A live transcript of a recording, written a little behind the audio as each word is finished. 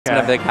In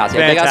a big house.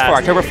 Yeah, big house for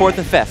October 4th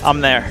and 5th.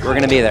 I'm there. We're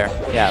going to be there.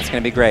 Yeah, it's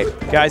going to be great.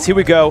 Guys, here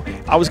we go.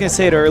 I was going to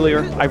say it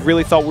earlier. I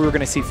really thought we were going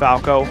to see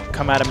Falco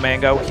come out of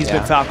Mango. He's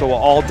been Falco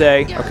all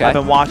day. Okay. I've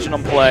been watching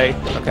him play.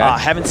 Okay.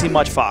 Haven't seen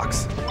much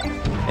Fox.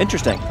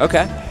 Interesting.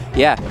 Okay.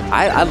 Yeah,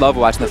 I love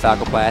watching the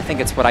Falco play. I think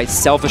it's what I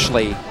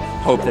selfishly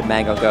hope that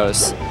Mango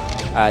goes.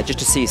 Just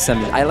to see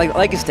some, I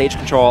like his stage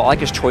control. I like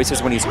his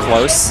choices when he's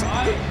close.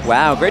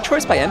 Wow, great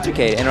choice by Mew2King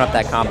to interrupt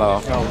that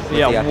combo. Oh,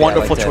 yeah,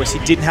 wonderful choice.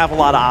 He didn't have a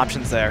lot of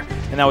options there,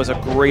 and that was a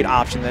great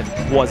option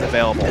that was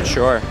available.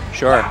 Sure,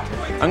 sure.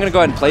 I'm going to go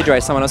ahead and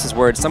plagiarize someone else's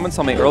words. Someone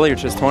told me earlier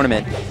to this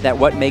tournament that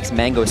what makes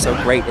Mango so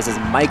great is his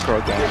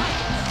micro game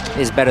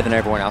is better than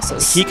everyone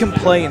else's. He can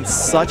play in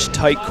such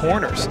tight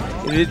corners.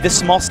 This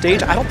small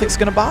stage, I don't think it's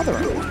going to bother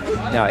him.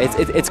 No,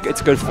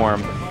 it's good for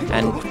him.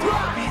 And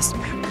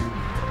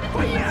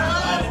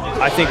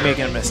I think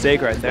making a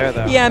mistake right there,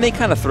 though. Yeah, and they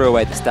kind of threw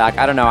away the stock.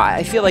 I don't know.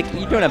 I feel like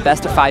you're doing a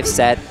best-of-5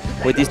 set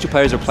with these two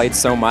players who played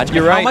so much.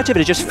 You're right. How much of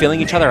it is just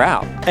filling each other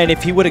out? And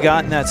if he would have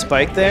gotten that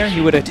spike there, he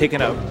would have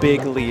taken a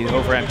big lead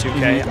over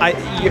Mew2King.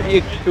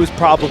 It was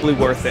probably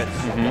worth it.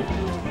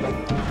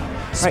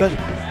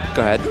 Right.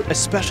 Go ahead.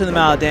 Especially the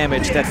amount of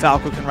damage that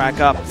Falco can rack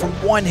up from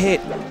one hit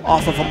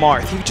off of a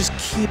Marth. He would just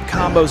keep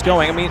combos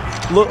going. I mean,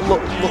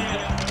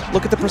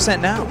 look at the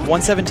percent now,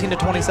 117 to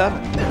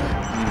 27.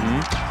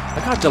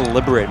 Look how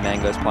deliberate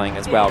Mango's playing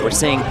as well. We're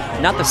seeing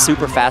not the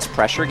super fast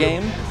pressure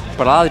game,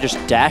 but a lot of just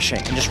dashing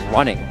and just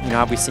running. You know,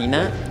 have we seen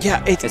that?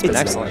 Yeah, it's been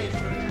excellent.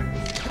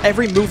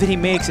 Every move that he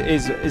makes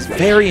is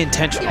very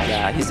intentional.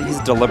 Yeah, he's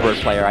a deliberate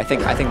player. I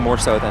think more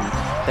so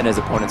than his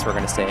opponents we're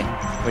going to see,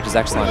 which is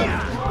excellent.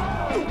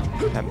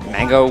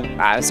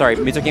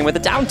 Mew2King with a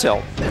down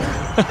tilt.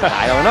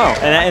 I don't know.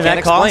 and I can't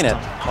explain it.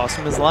 Cost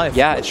him his life.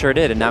 Yeah, it sure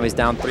did. And now he's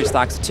down 3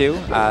 stocks to 2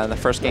 in the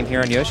first game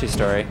here on Yoshi's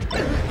story.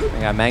 We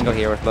got Mango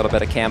here with a little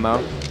bit of camo.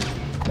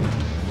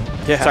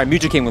 Yeah. Sorry,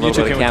 Mew2King with a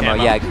little bit of camo.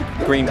 Yeah,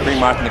 green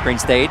Marth in the green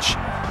stage.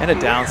 And a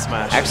down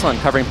smash. Excellent,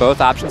 covering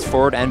both options,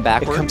 forward and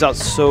backward. It comes out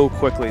so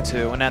quickly,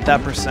 too. And at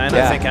that percent,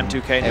 I think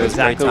Mew2King knew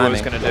exactly what he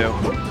was going to do.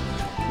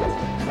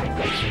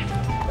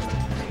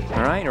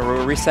 All right, a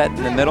reset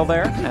in the middle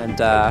there. And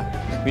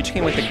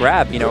Mew2King with the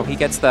grab, you know, he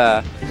gets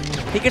the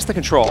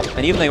control,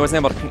 and even though he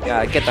wasn't able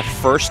to get the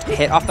first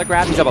hit off the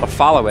grab, he's able to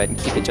follow it and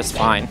keep it just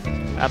fine.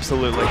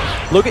 Absolutely.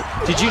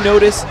 Did you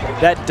notice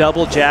that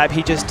double jab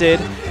he just did?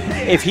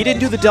 If he didn't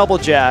do the double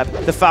jab,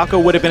 the Falco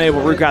would have been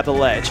able to re-grab the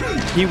ledge.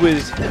 He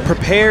was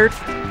prepared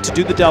to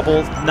do the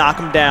double, knock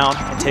him down,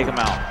 and take him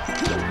out.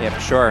 Yeah,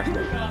 for sure.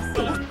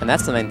 And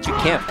that's something that you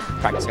can't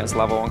practice against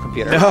level 1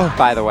 computer,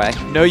 by the way.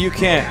 No, you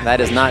can't.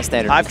 That is not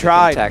standard. I've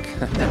tried. Tech.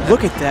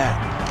 Look at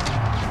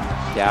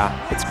that.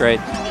 Yeah, it's great.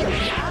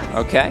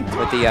 Okay,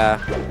 with the,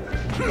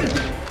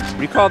 what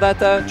do you call that,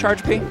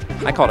 charge B?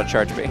 I call it a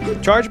charge B.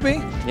 Charge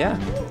B? Yeah.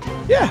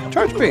 Yeah,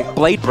 charge B.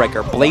 Blade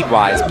breaker,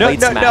 blade-wise,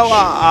 blade smash.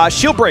 No,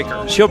 shield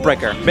breaker. Shield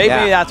breaker.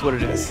 Maybe that's what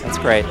it is. That's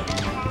great.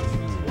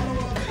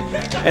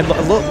 And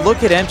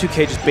look at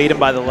Mew2King just bait him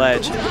by the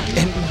ledge.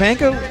 And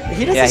Mango,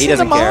 he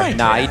doesn't care.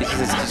 Nah, he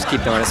just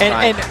keep doing his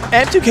fine. And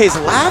Mew2King's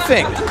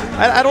laughing.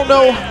 I don't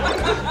know.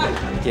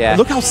 Yeah.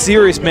 Look how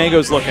serious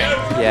Mango's looking.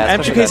 Yeah.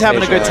 Mew2King's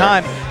having a good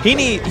time. He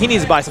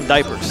needs to buy some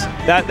diapers.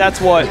 That's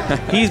what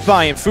he's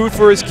buying. Food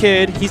for his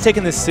kid. He's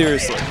taking this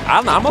seriously.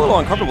 I'm a little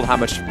uncomfortable with how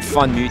much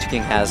fun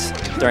Mew2King has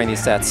during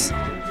these sets.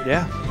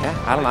 Yeah.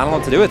 Yeah. I don't know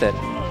what to do with it.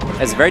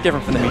 It's very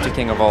different from the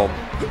Mew2King of old.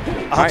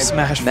 Up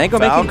smash. Mango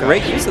making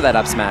great use of that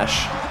up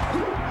smash.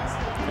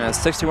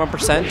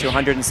 61% to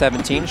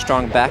 117.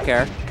 Strong back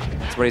air.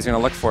 That's what he's going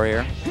to look for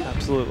here.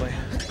 Absolutely.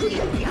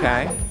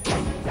 Okay.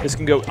 This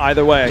can go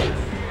either way.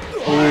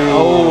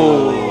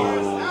 Oh.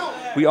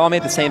 We all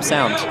made the same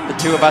sound. The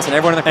two of us and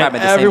everyone in the crowd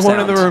made the same sound. Everyone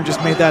in the room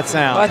just made that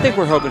sound. Well, I think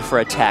we're hoping for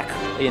a tech,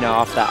 you know,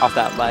 off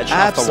that ledge,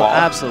 off the wall.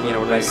 Absolutely. You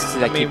know, we're see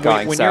that keep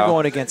going. When you're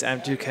going against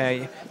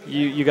Mew2King,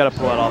 you got to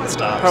pull out all the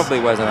stops. Probably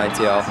wasn't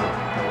ideal.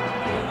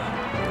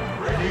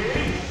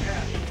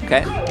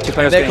 Okay, two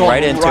players getting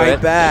right into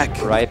it.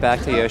 Right back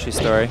to Yoshi's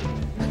story.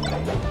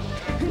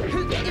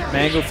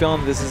 Mango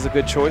feeling this is a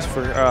good choice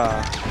for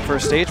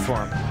first stage for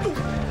him.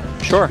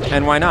 Sure,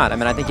 and why not? I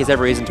mean, I think he has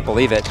every reason to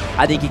believe it.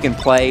 I think he can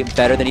play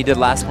better than he did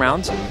last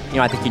round. You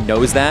know, I think he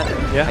knows that.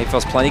 Yeah. He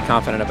feels plenty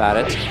confident about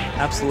it.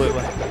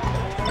 Absolutely.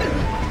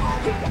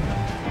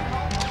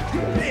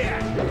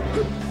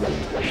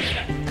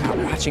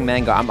 God, watching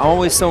Mango, I'm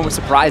always so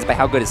surprised by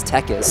how good his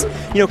tech is.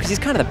 You know, because he's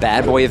kind of the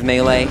bad boy of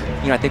Melee.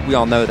 You know, I think we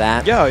all know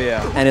that. Yeah,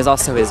 yeah. And his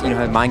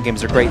his mind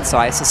games are great. So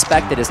I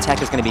suspect that his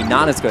tech is going to be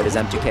not as good as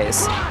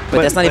Mew2K's.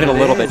 But that's not even a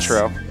little bit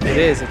true. It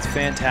is. It's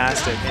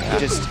fantastic.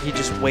 And he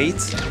just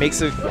waits,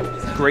 makes a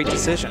great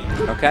decision.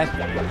 Okay.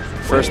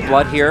 First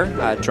blood here,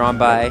 drawn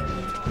by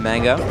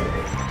Mango.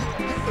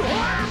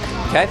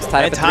 Okay, it's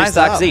tied up at 3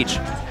 stocks each.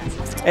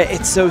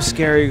 It's so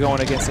scary going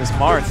against this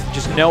Marth,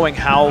 just knowing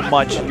how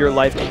much your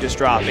life can just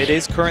drop. It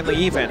is currently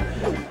even,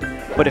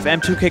 but if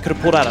Mew2King could have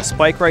pulled out a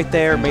spike right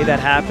there, made that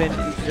happen,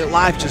 your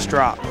life just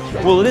dropped.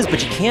 Well, it is,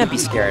 but you can't be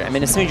scared. I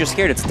mean, as soon as you're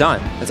scared, it's done.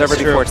 It's over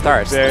before it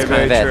starts. Very, That's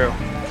kind very of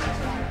true.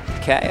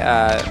 Okay,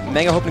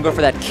 Mango hoping to go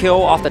for that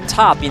kill off the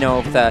top. You know,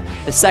 if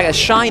the second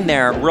shine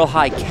there real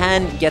high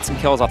can get some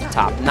kills off the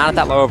top. Not at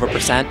that low of a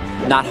percent,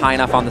 not high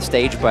enough on the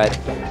stage, but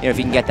you know, if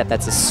you can get that,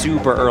 that's a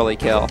super early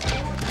kill.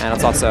 And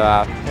it's also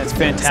that's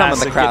fantastic. Some of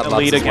the crowd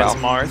loves lead as well.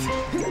 against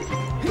Marth.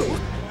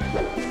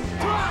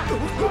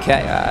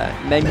 Okay,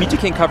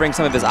 Mew2King covering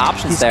some of his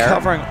options there. He's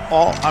covering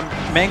all.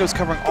 Mango's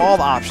covering all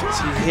the options.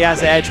 He has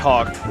the edge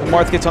hog. When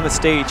Marth gets on the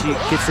stage, he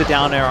gets the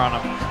down air on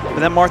him. But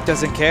then Marth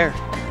doesn't care.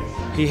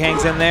 He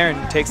hangs in there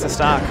and takes the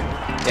stock.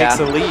 Takes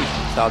the lead.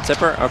 Solid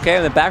tipper. Okay,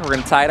 in the back, we're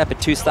going to tie it up at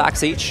 2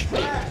 stocks each.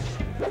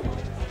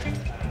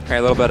 Okay,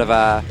 a little bit of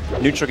a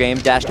neutral game,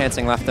 dash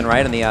dancing left and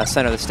right in the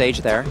center of the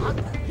stage there.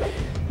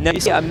 Now, you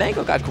see,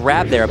 Mango got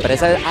grabbed there, but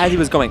as he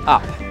was going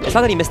up, it's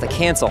not that he missed a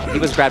cancel. He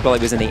was grabbed while he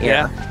was in the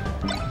air. Yeah.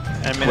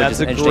 I mean, that's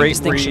a great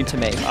distinction to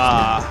make.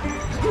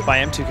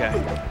 By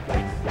Mew2King.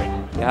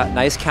 Yeah,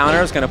 nice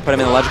counter. Is going to put him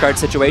in a ledge guard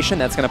situation.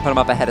 That's going to put him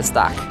up ahead of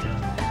stock.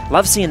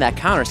 Love seeing that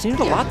counter. Seen it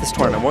a lot this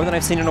tournament, more than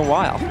I've seen in a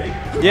while.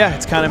 Yeah,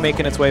 it's kind of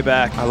making its way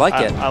back. I like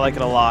it. I like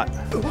it a lot.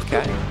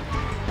 Okay.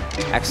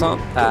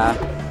 Excellent.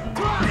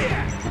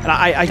 And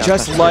I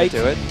just like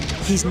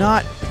he's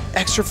not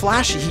extra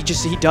flashy.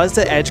 He does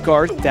the edge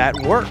guard that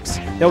works.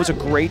 That was a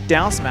great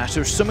down smash.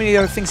 There's so many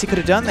other things he could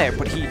have done there,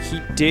 but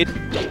he did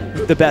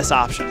the best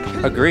option.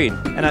 Agreed.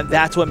 And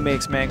that's what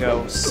makes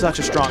Mango such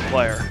a strong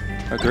player.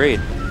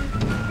 Agreed.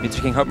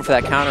 Mew2King hoping for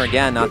that counter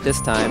again, not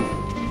this time.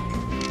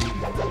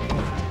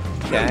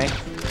 Okay.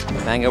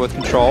 Mango with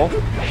control.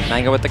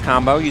 Mango with the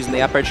combo, using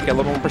the up air to get a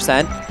little more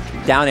percent.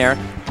 Down air,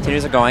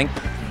 continues it going.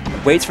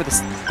 Waits for the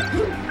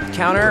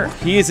counter.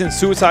 He is in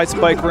suicide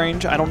spike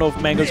range. I don't know if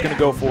Mango's going to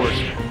go for it.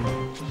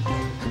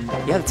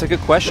 Yeah, that's a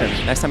good question.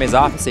 Next time he's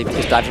off, let's see if he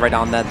just dives right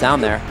on that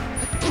down there.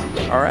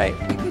 All right.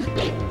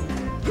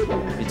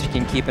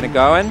 Mew2King keeping it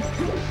going.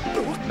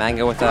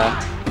 Mango with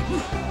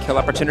a kill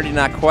opportunity,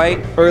 not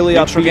quite. Early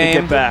up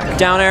game. Get back.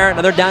 Down air,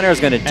 another down air is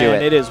going to do it.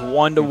 And it is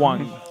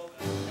 1-1.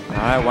 All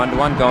right,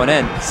 1-1 going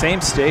in.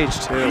 Same stage,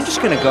 too. I'm just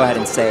going to go ahead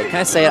and say it. Can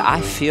I say it? I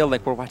feel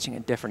like we're watching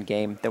a different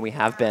game than we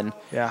have been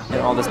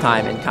all this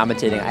time in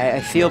commentating. I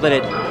feel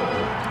that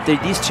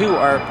these two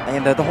are,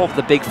 and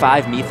the Big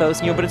Five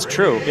mythos, but it's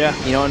true. Yeah.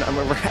 And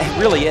it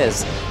really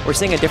is. We're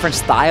seeing a different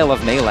style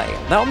of Melee.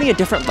 Not only a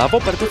different level,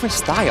 but a different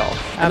style.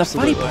 And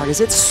Absolutely. the funny part is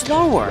it's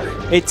slower.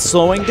 It's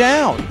slowing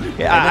down.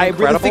 Yeah, I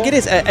really think it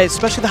is,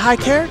 especially the high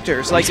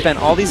characters. Like, spent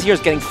all these years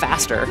getting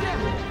faster.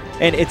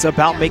 And it's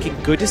about making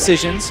good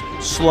decisions,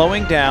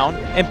 slowing down,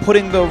 and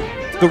putting the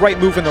right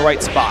move in the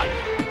right spot.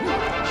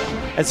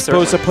 As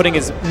opposed to putting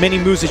as many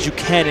moves as you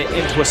can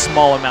into a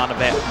small amount of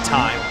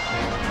time.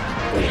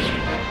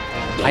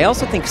 I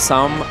also think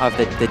some of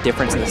the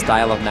difference in the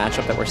style of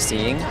matchup that we're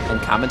seeing and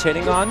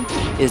commentating on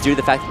is due to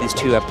the fact that these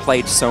two have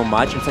played so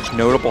much in such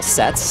notable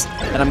sets,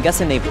 and I'm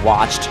guessing they've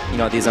watched,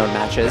 these own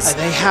matches.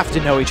 They have to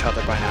know each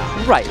other by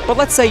now. Right, but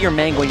let's say you're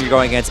Mango and you're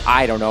going against,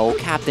 I don't know,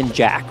 Captain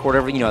Jack, or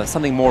whatever,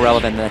 something more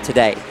relevant than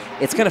today.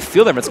 It's going to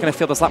feel different. It's going to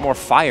feel there's a lot more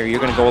fire. You're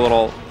going to go a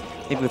little,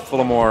 maybe with a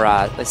little more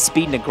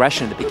speed and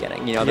aggression at the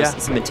beginning. There's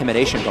some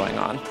intimidation going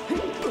on.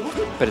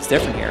 But it's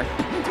different here.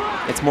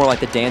 It's more like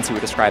the dance you were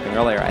describing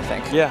earlier, I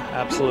think. Yeah,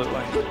 absolutely.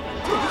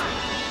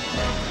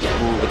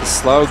 Ooh, but the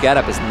slow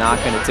getup is not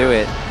going to do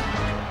it.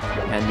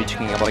 And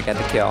Mew2King able to get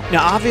the kill.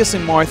 Now, obviously,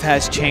 Marth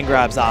has chain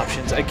grabs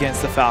options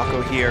against the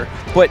Falco here,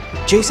 but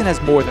Jason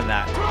has more than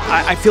that.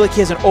 I feel like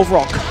he has an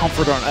overall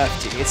comfort on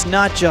FT. It's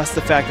not just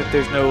the fact that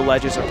there's no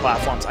ledges or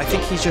platforms. I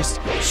think he's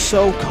just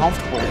so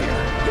comfortable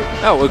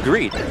here. Oh,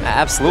 agreed.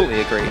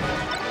 Absolutely agreed.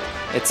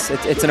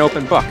 It's an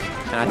open book,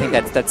 and I think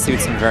that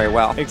suits him very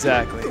well.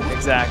 Exactly.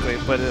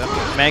 But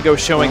Mango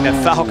showing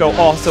that Falco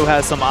also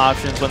has some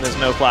options when there's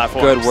no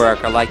platforms. Good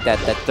work. I like that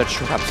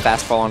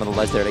fast fall onto the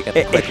ledge there to get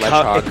the quick ledge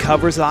hog. It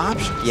covers the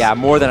options. Yeah,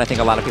 more than I think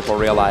a lot of people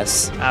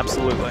realize.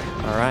 Absolutely.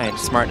 All right,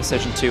 smart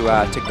decision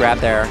to grab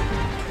there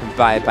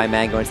by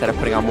Mango instead of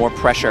putting on more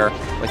pressure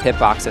with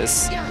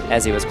hitboxes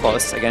as he was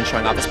close. Again,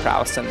 showing off his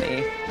prowess in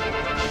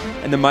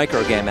the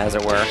micro game, as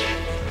it were.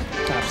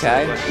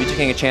 Okay,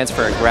 Mew2King a chance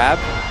for a grab.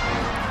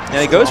 Now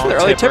he goes for the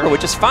early tipper,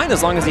 which is fine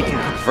as long as he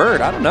can convert.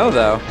 I don't know,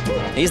 though.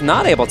 He's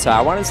not able to. I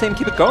wanted to see him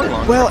keep it going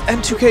longer. Well,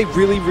 Mew2King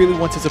really, really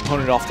wants his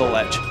opponent off the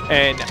ledge.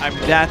 And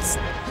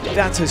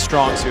that's his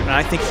strong suit. And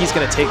I think he's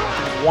going to take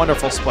a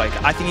wonderful spike.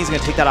 I think he's going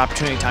to take that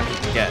opportunity time he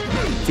can get.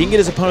 If he can get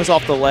his opponents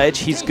off the ledge,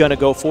 he's going to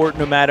go for it,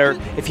 no matter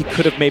if he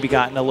could have maybe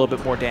gotten a little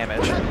bit more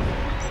damage.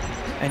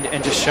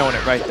 And just showing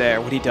it right there,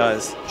 what he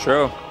does.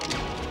 True.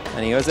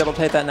 And he was able to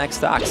take that next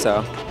stock,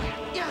 so.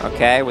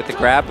 Okay, with the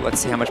grab, let's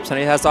see how much percent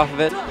he has off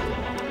of it.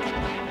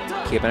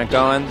 Keeping it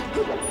going.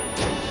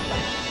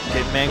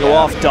 Get Mango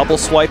off, double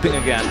swiping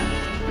again.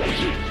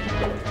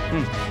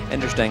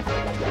 Interesting.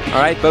 All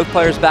right, both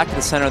players back to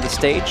the center of the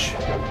stage.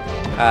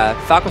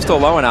 Falco's still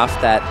low enough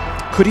that...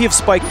 Could he have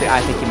spiked it? I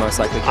think he most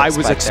likely could have I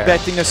was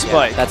expecting a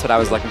spike. Yeah, that's what I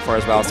was looking for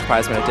as well. I was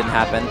surprised when it didn't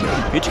happen.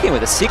 Mew2King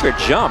with a secret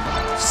jump.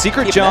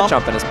 Secret jump. That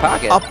jump in his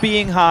pocket. Up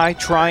being high,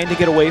 trying to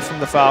get away from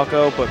the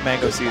Falco, but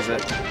Mango sees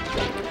it.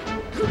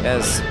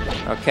 Yes.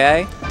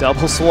 Okay.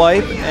 Double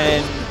swipe,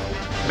 and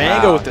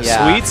Mango with the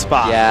sweet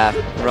spot. Yeah,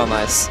 real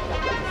nice.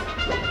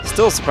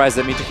 Still surprised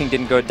that Mew2King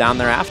didn't go down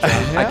there after.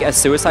 I guess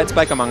suicide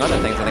spike among other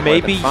things. I think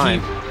maybe fine.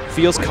 he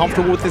feels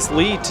comfortable with this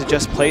lead to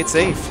just play it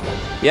safe.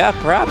 Yeah,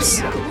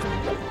 perhaps.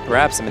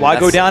 Perhaps. I mean, why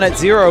go down at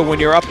 0 when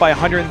you're up by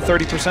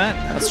 130%?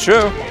 That's true.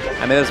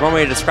 I mean, there's one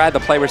way to describe the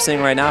play we're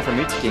seeing right now from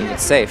Mew2King.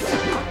 It's safe.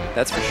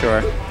 That's for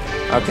sure.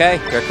 Okay,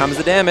 here comes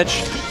the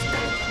damage.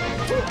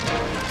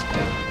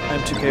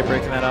 M2K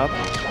breaking that up.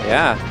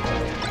 Yeah.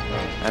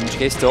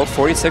 M2K still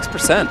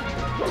 46%.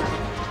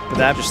 But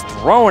that just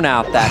throwing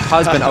out that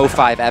husband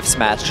 05 F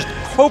smash, just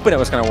hoping it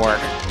was going to work.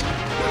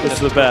 This is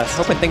the best.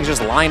 Hoping things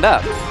just lined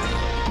up.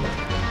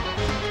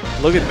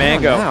 Look at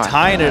Mango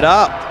tying it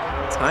up.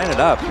 Tying it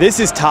up. This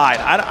is tied.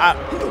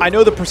 I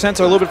know the percents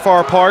are a little bit far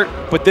apart,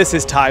 but this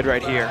is tied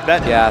right here.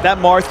 That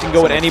Marth can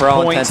go at any point. For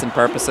all intents and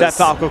purposes. That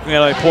Falco can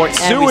go at any point.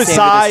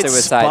 Suicide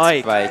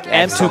spike.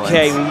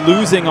 M2K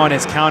losing on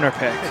his counter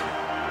pick.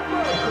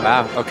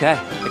 Wow. Okay.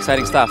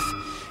 Exciting stuff.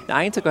 Now,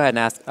 I need to go ahead and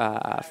ask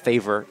a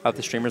favor of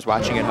the streamers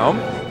watching at home.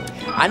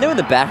 I know in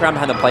the background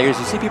behind the players,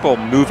 you see people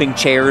moving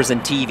chairs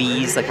and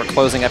TVs, like we're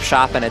closing up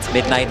shop and it's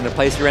midnight in a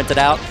place we rented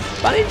out.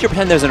 But I need you to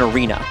pretend there's an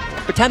arena.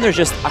 Pretend there's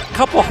just a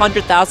couple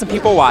 100,000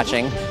 people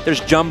watching.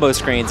 There's jumbo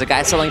screens, a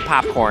guy selling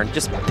popcorn.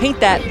 Just paint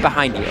that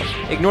behind you.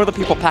 Ignore the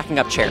people packing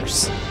up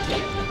chairs.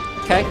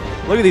 Okay?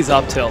 Look at these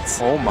up tilts.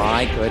 Oh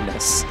my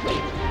goodness.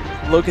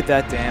 Look at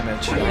that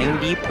damage.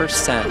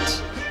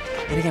 90%.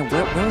 And again,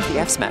 where was the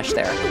F smash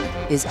there?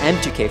 Is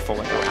M2K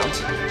fooling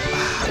around?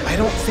 I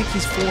don't think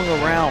he's fooling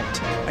around.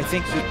 I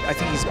think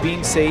he's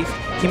being safe.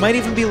 He might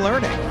even be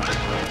learning.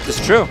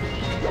 It's true.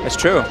 It's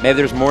true. Maybe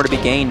there's more to be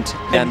gained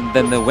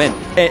than the win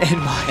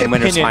in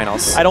winners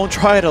finals. I don't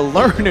try to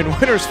learn in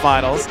winners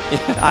finals.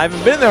 Yeah. I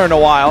haven't been there in a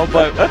while,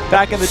 but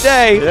back in the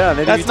day,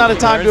 that's not a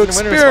time to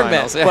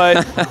experiment.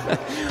 But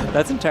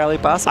that's entirely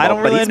possible. I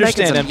don't really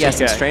understand M2K.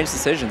 Some strange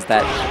decisions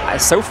that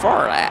so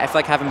far I feel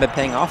like haven't been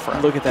paying off for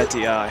him. Look at that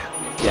DI.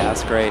 Yeah,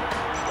 that's great.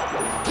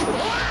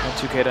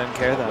 M2K doesn't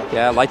care though.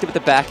 Yeah, I liked it with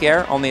the back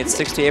air, only at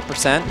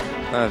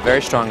 68%.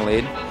 Very strong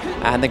lead.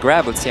 And the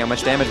grab, let's see how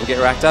much damage will get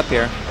racked up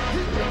here.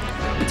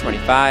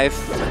 25.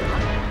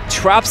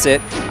 Drops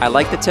it. I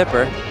like the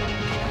tipper.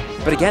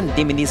 But again,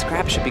 I mean, these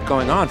grabs should be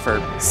going on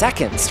for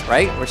seconds,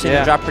 right? We're seeing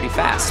them drop pretty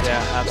fast.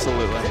 Yeah,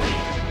 absolutely.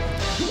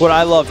 What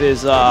I love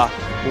is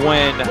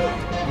when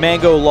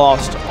Mango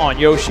lost on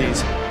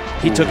Yoshi's,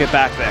 he took it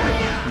back there.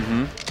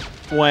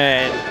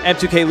 When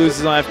M2K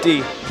loses on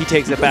FD, he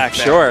takes it back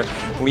there. Sure.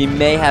 We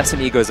may have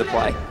some egos at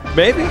play.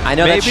 Maybe. I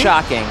know that's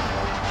shocking,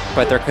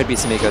 but there could be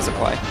some egos at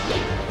play.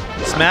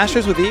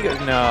 Smashers with egos?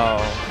 No.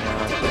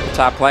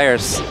 Top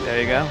players. There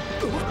you go.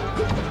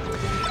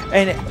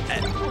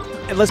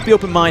 And let's be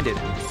open-minded.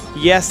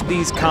 Yes,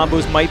 these grab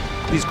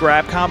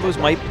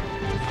combos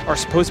are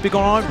supposed to be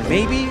going on.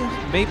 Maybe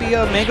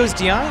Mango's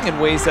DIing in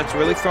ways that's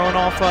really throwing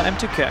off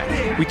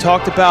M2K. We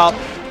talked about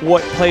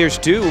what players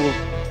do,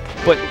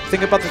 but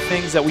think about the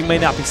things that we may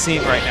not be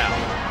seeing right now.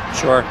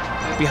 Sure.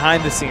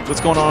 Behind the scenes, what's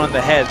going on in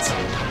the heads.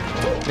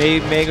 Maybe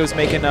Mango's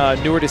making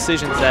newer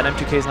decisions that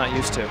M2K is not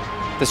used to.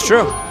 That's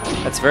true.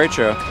 That's very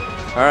true.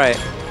 All right.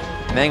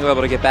 Mango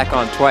able to get back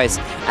on twice.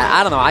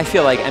 I don't know. I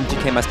feel like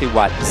M2K must be,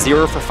 what,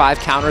 0 for 5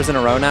 counters in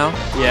a row now?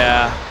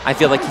 Yeah. I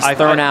feel like he's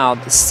thrown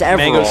out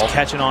several. Mango's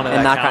catching on to that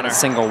and not counter. gotten a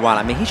single one.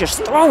 I mean, he's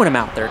just throwing him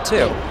out there,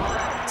 too.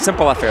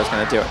 Simple up air is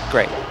going to do it.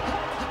 Great.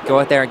 Go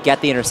out there and get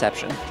the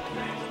interception.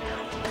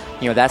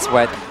 You know, that's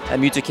what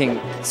Mew2King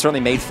certainly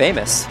made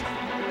famous.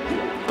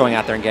 Going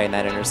out there and getting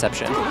that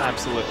interception.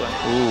 Absolutely.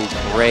 Ooh,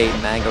 great.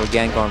 Mango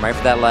again going right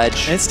for that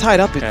ledge. And it's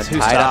tied up at 2.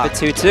 Tied up at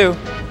 2-2.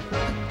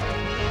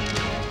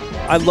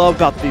 I love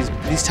about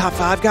these top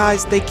 5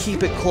 guys, they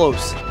keep it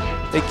close.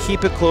 They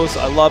keep it close.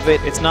 I love it.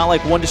 It's not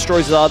like one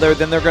destroys the other,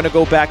 then they're going to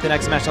go back the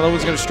next match. Another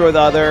one's going to destroy the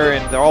other,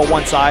 and they're all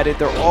one-sided.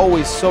 They're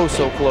always so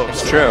close.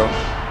 It's true.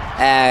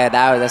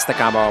 That's the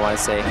combo I want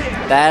to see.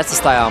 That's the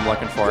style I'm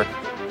looking for.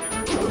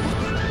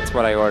 That's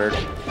what I ordered.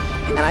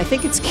 And I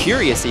think it's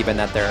curious even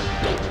that they're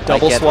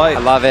double swipe. I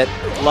love it.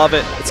 Love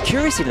it. It's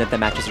curious even that the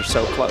matches are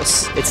so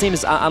close. It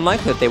seems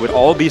unlikely that they would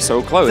all be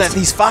so close. That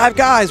these 5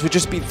 guys would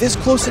just be this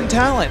close in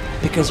talent.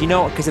 Because,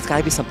 it's got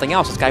to be something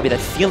else. It's got to be that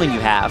feeling you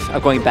have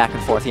of going back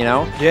and forth,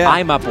 Yeah.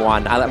 I'm up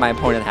 1. I let my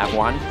opponent have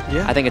 1.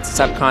 Yeah. I think it's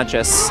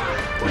subconscious.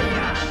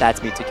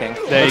 That's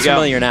Mew2King. There you go.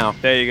 Familiar now.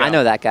 There you go. I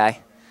know that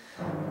guy.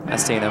 I've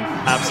seen him.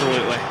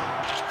 Absolutely.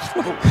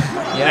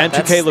 Yeah,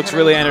 M2K looks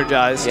really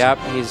energized. Yep.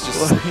 He's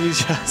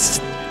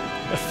just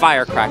a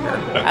firecracker.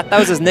 That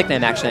was his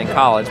nickname actually in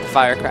college, the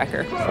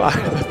firecracker.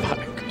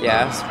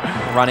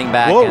 Yeah, running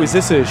back. Whoa, is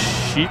this a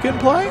Sheik in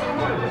play?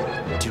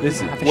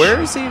 Where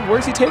is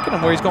he taking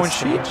him? Where he's going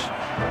Sheik?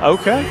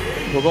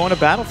 Okay, we're going to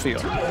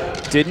Battlefield.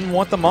 Didn't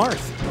want the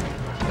Marth.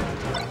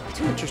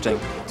 Interesting.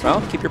 Well,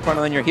 keep your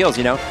opponent on your heels.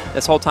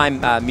 This whole time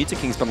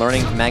Mew2King's been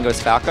learning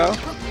Mango's Falco.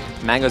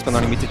 Mango's been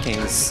learning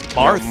Mew2King's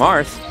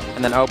Marth.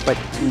 And then, but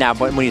now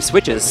when he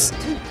switches,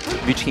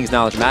 Mew2King's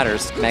knowledge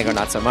matters. Mango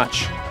not so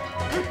much.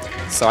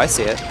 So I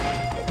see it.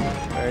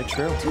 Very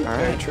true. All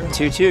right,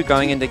 2-2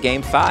 going into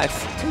game 5.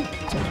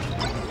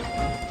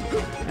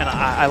 And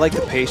I like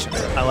the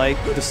patience. I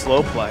like the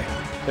slow play.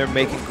 They're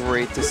making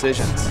great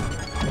decisions.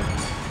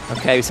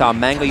 Okay, we saw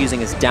Mango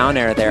using his down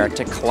air there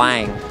to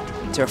clang,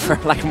 for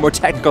like a more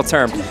technical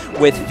term,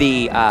 with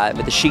the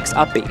Sheik's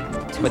up B,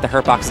 with the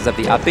hurt boxes of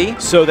the up B.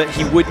 So that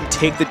he wouldn't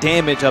take the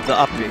damage of the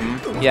up B.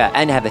 Yeah,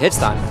 and have the hit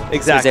stun.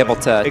 Exactly. So he's able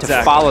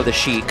to follow the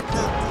Sheik.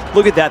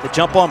 Look at that, the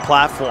jump on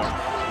platform.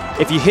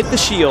 If you hit the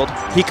shield,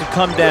 he could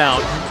come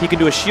down, he can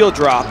do a shield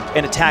drop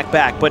and attack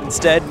back, but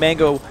instead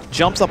Mango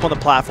jumps up on the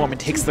platform and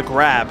takes the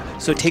grab,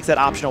 so it takes that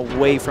option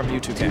away from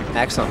Mew2King.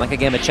 Excellent, like a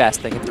game of chess,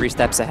 thinking 3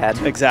 steps ahead.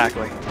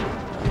 Exactly.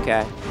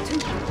 Okay.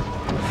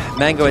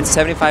 Mango at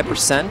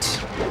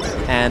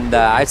 75%, and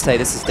I'd say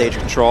this is stage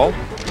control.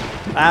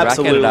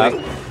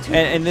 Absolutely.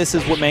 And this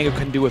is what Mango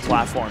can do with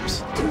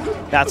platforms.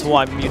 That's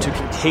why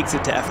Mew2King takes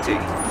it to FD,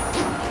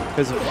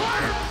 because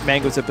of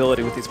Mango's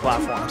ability with these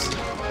platforms.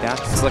 Yeah,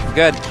 it's looking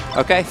good.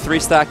 Okay, 3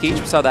 stock each.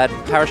 We saw that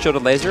power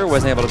shielded laser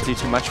wasn't able to do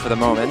too much for the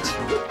moment.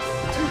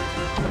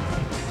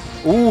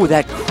 Ooh,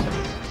 that...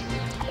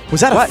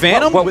 Was that a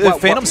Phantom?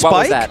 Phantom spike? What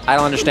was that? I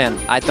don't understand.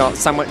 I don't...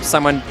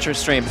 Someone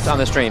stream on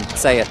the stream,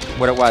 say it,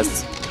 what it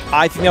was.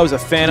 I think that was a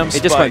Phantom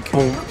spike. It just went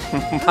boom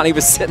while he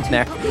was sitting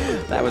there.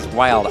 That was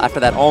wild. After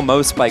that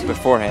almost spike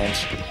beforehand.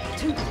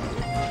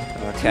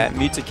 Okay,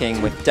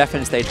 Mew2King with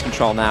definite stage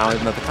control now,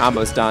 even though the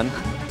combo's done.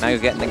 Mango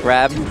getting the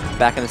grab,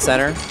 back in the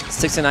center.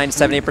 69 to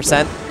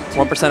 78%,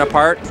 1%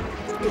 apart.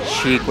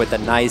 Sheik with the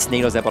nice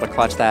needles able to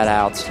clutch that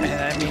out.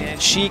 I mean,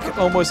 Sheik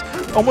almost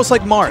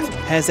like Marth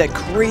has that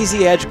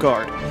crazy edge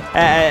guard.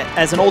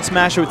 As an old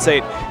Smasher would say,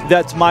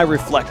 that's my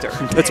reflector.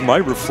 That's my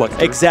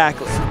reflector.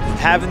 Exactly.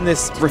 Having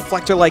this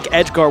reflector-like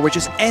edge guard, which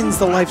just ends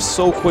the life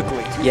so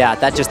quickly. Yeah,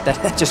 that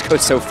just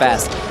goes so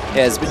fast.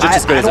 Yeah, it's just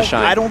as good as a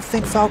shine. I don't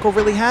think Falco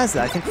really has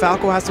that. I think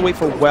Falco has to wait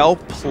for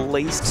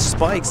well-placed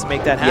spikes to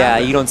make that happen. Yeah,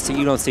 you don't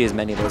see as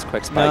many of those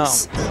quick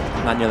spikes.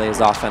 No. Not nearly as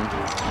often.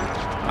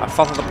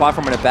 Falco on the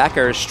platform in a back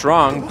air is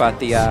strong, but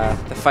the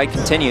fight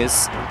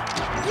continues.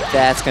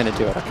 That's going to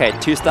do it. Okay,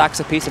 2 stocks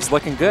apiece. It's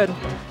looking good.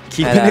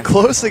 Keeping it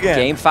close again.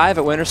 Game 5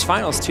 at Winners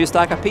Finals, 2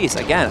 stock apiece.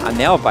 Again, a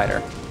nail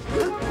biter.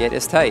 It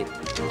is tight.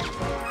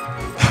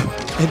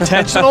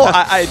 Intentional?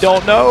 I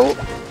don't know.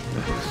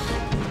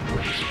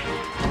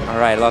 All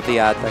right, I love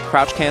the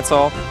crouch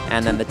cancel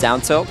and then the down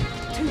tilt.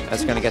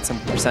 That's going to get some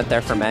percent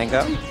there for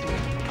Mango.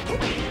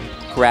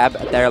 Grab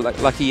there.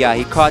 Lucky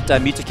he caught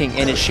Mew2King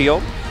in his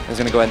shield. He's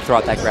going to go ahead and throw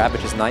out that grab,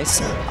 which is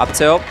nice. Up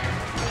tilt.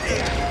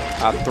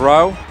 Up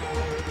throw.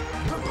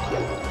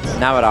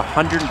 Now at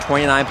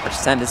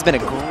 129%. This has been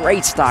a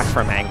great stock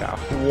for Mango.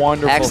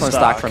 Wonderful Excellent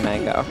stock for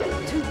Mango.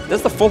 This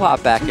is the full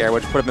hop back air,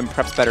 which would have been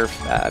perhaps better if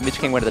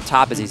Mew2King went to the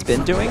top as he's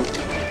been doing.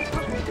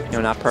 You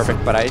know, not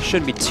perfect, but it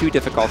shouldn't be too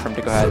difficult for him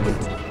to go ahead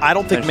and I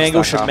don't think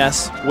Mango should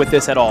mess with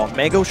this at all.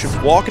 Mango should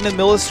walk in the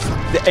middle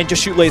and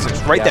just shoot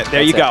lasers. Right there.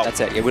 There you go. That's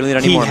it. Yeah, we don't need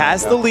any more. He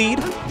has the lead.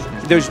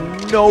 There's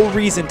no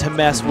reason to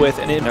mess with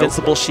an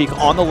invincible Sheik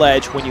on the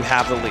ledge when you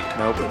have the lead.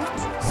 Nope.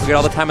 You get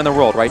all the time in the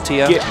world, right,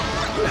 Tia?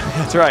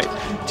 That's right.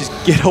 Just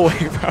get away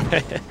from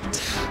it.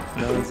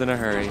 No one's in a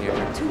hurry here.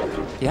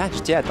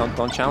 Yeah,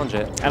 don't challenge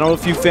it. I don't know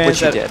if you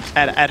fans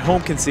at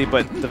home can see,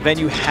 but the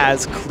venue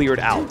has cleared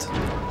out.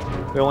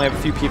 We only have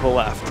a few people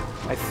left.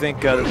 I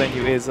think the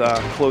venue is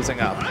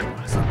closing up.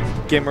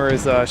 GimR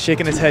is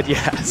shaking his head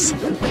yes.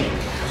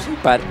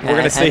 But we're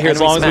going to stay here as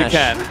long as we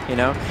can. You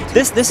know,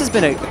 this has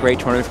been a great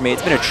tournament for me.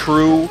 It's been a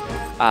true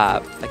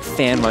like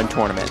fan-run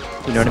tournament.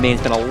 You know what I mean?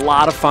 It's been a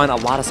lot of fun, a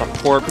lot of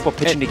support, people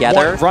pitching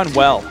together. Run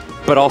well.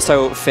 But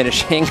also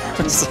finishing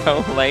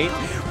so late.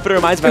 But it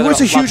reminds me of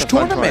a huge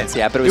tournament.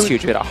 Yeah, but it was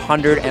huge. We had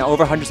 100 and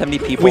over 170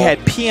 people. We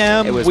had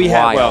PM. It was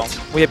wild.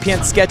 We had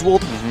PM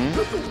scheduled.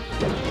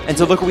 And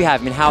so look what we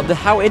have. I mean,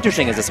 how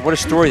interesting is this? What a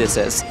story this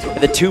is.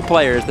 The 2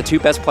 players, the 2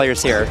 best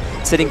players here,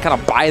 sitting kind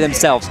of by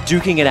themselves,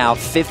 duking it out.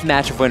 5th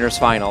match of Winners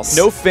Finals.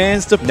 No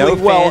fans to play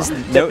well.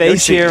 No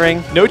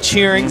cheering. No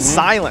cheering.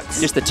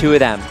 Silence. Just the 2 of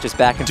them, just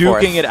back and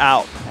forth. Duking it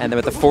out. And then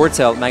with the forward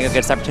tilt, Mango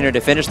gets the opportunity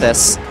to finish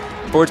this.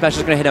 Forward smash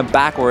is going to hit him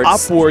backwards.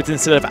 Upwards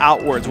instead of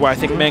outwards, where I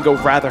think Mango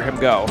would rather him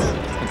go.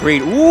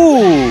 Agreed.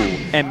 Ooh!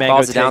 And Mango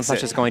takes the down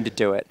slash is going to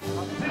do it.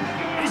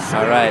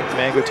 All right.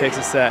 Mango takes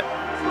a set.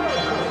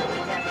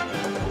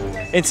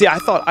 And see, I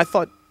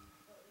thought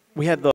we had the